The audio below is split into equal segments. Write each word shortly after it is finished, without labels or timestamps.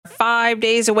5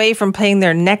 days away from playing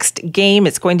their next game.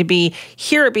 It's going to be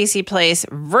here at BC Place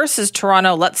versus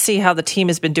Toronto. Let's see how the team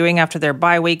has been doing after their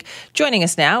bye week. Joining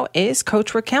us now is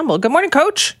Coach Rick Campbell. Good morning,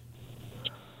 Coach.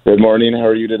 Good morning. How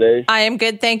are you today? I am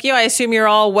good, thank you. I assume you're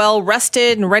all well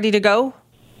rested and ready to go?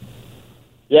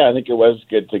 Yeah, I think it was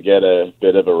good to get a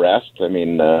bit of a rest. I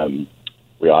mean,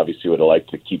 we obviously would have liked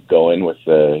to keep going with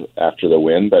after the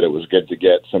win, but it was good to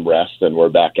get some rest, and we're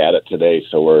back at it today.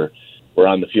 So we're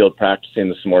on the field practicing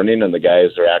this morning, and the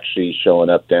guys are actually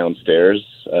showing up downstairs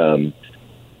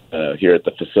here at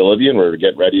the facility, and we're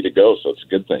getting ready to go. So it's a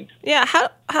good thing. Yeah. How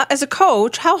as a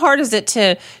coach, how hard is it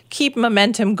to keep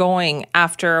momentum going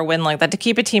after a win like that? To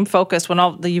keep a team focused when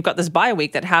you've got this bye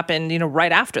week that happened,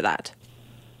 right after that?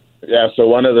 Yeah, so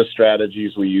one of the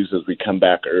strategies we use is we come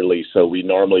back early. So we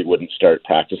normally wouldn't start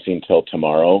practicing till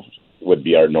tomorrow, would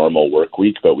be our normal work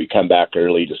week, but we come back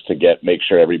early just to make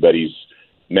sure everybody's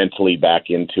mentally back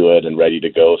into it and ready to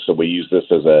go. So we use this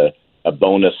as a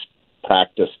bonus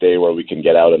practice day where we can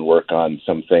get out and work on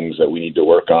some things that we need to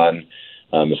work on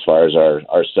as far as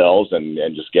ourselves and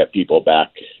just get people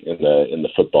back in the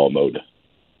football mode.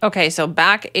 Okay, so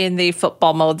back in the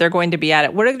football mode, they're going to be at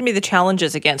it. What are going to be the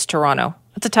challenges against Toronto?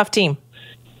 That's a tough team.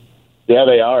 Yeah,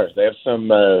 they are. They have some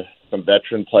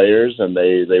veteran players, and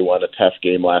they won a tough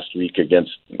game last week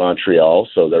against Montreal,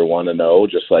 so they're 1-0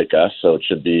 just like us. So it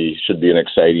should be an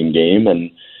exciting game.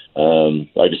 And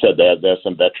like I said, they have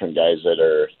some veteran guys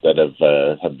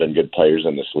that have been good players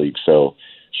in this league. So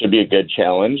it should be a good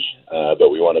challenge.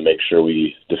 But we want to make sure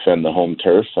we defend the home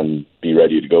turf and be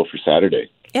ready to go for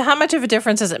Saturday. Yeah, how much of a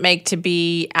difference does it make to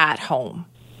be at home?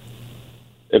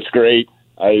 It's great.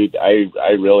 I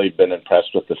really been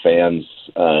impressed with the fans.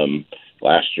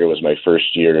 Last year was my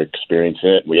first year experiencing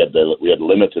it. We had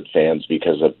limited fans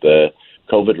because of the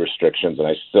COVID restrictions, and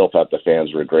I still thought the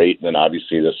fans were great. And then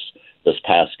obviously this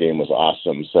past game was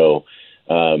awesome. So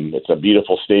it's a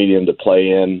beautiful stadium to play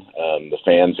in. The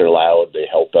fans are loud; they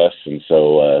help us, and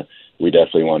so we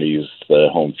definitely want to use the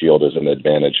home field as an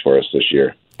advantage for us this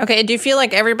year. Okay, do you feel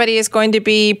like everybody is going to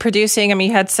be producing? I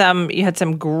mean, you had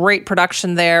some great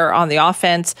production there on the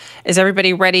offense. Is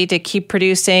everybody ready to keep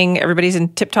producing? Everybody's in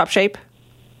tip-top shape?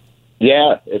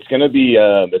 Yeah, it's going to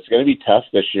be tough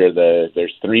this year.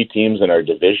 There's 3 teams in our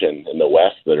division in the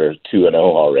West that are 2-0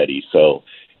 already. So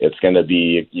it's going to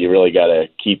be, you really got to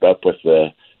keep up with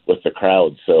the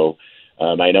crowd. So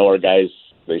I know our guys,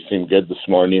 they seem good this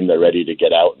morning. They're ready to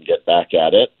get out and get back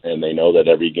at it, and they know that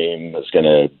every game is going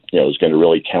to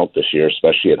really count this year,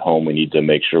 especially at home. We need to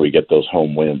make sure we get those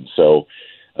home wins. So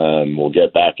we'll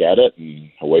get back at it,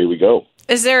 and away we go.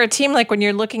 Is there a team, like when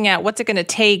you're looking at what's it going to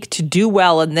take to do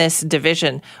well in this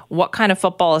division, what kind of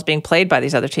football is being played by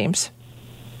these other teams?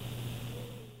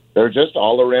 They're just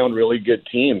all around really good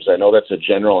teams. I know that's a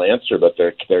general answer, but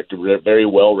they're very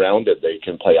well rounded. They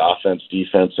can play offense,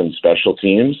 defense, and special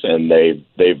teams, and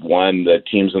they've won. The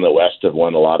teams in the West have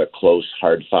won a lot of close,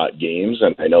 hard fought games,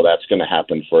 and I know that's going to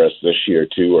happen for us this year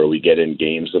too, where we get in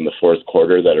games in the fourth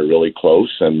quarter that are really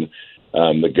close, and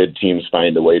the good teams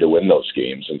find a way to win those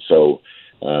games, and so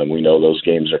we know those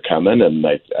games are coming. And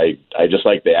I just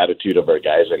like the attitude of our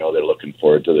guys. I know they're looking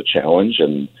forward to the challenge,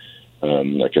 and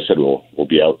like I said, we'll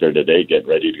be out there today getting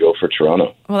ready to go for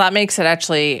Toronto. Well, that makes it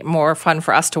actually more fun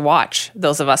for us to watch,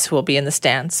 those of us who will be in the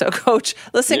stands. So, Coach,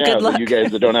 listen, good luck. You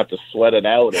guys don't have to sweat it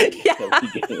out every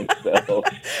game. So,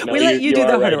 we let you do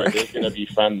the hard work. It's going to be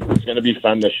fun. It's going to be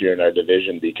fun this year in our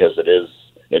division because it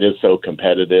is so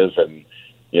competitive, and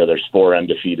there's 4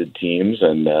 undefeated teams,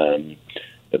 and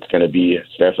it's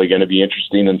definitely going to be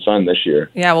interesting and fun this year.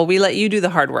 Yeah, well, we let you do the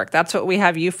hard work. That's what we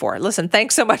have you for. Listen,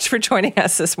 thanks so much for joining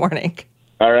us this morning.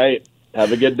 All right.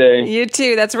 Have a good day. You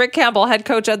too. That's Rick Campbell, head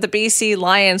coach of the BC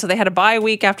Lions. So they had a bye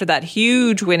week after that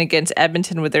huge win against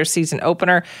Edmonton with their season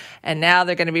opener. And now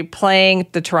they're going to be playing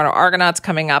the Toronto Argonauts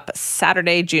coming up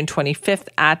Saturday, June 25th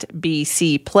at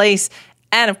BC Place.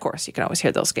 And of course, you can always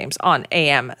hear those games on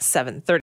AM 730.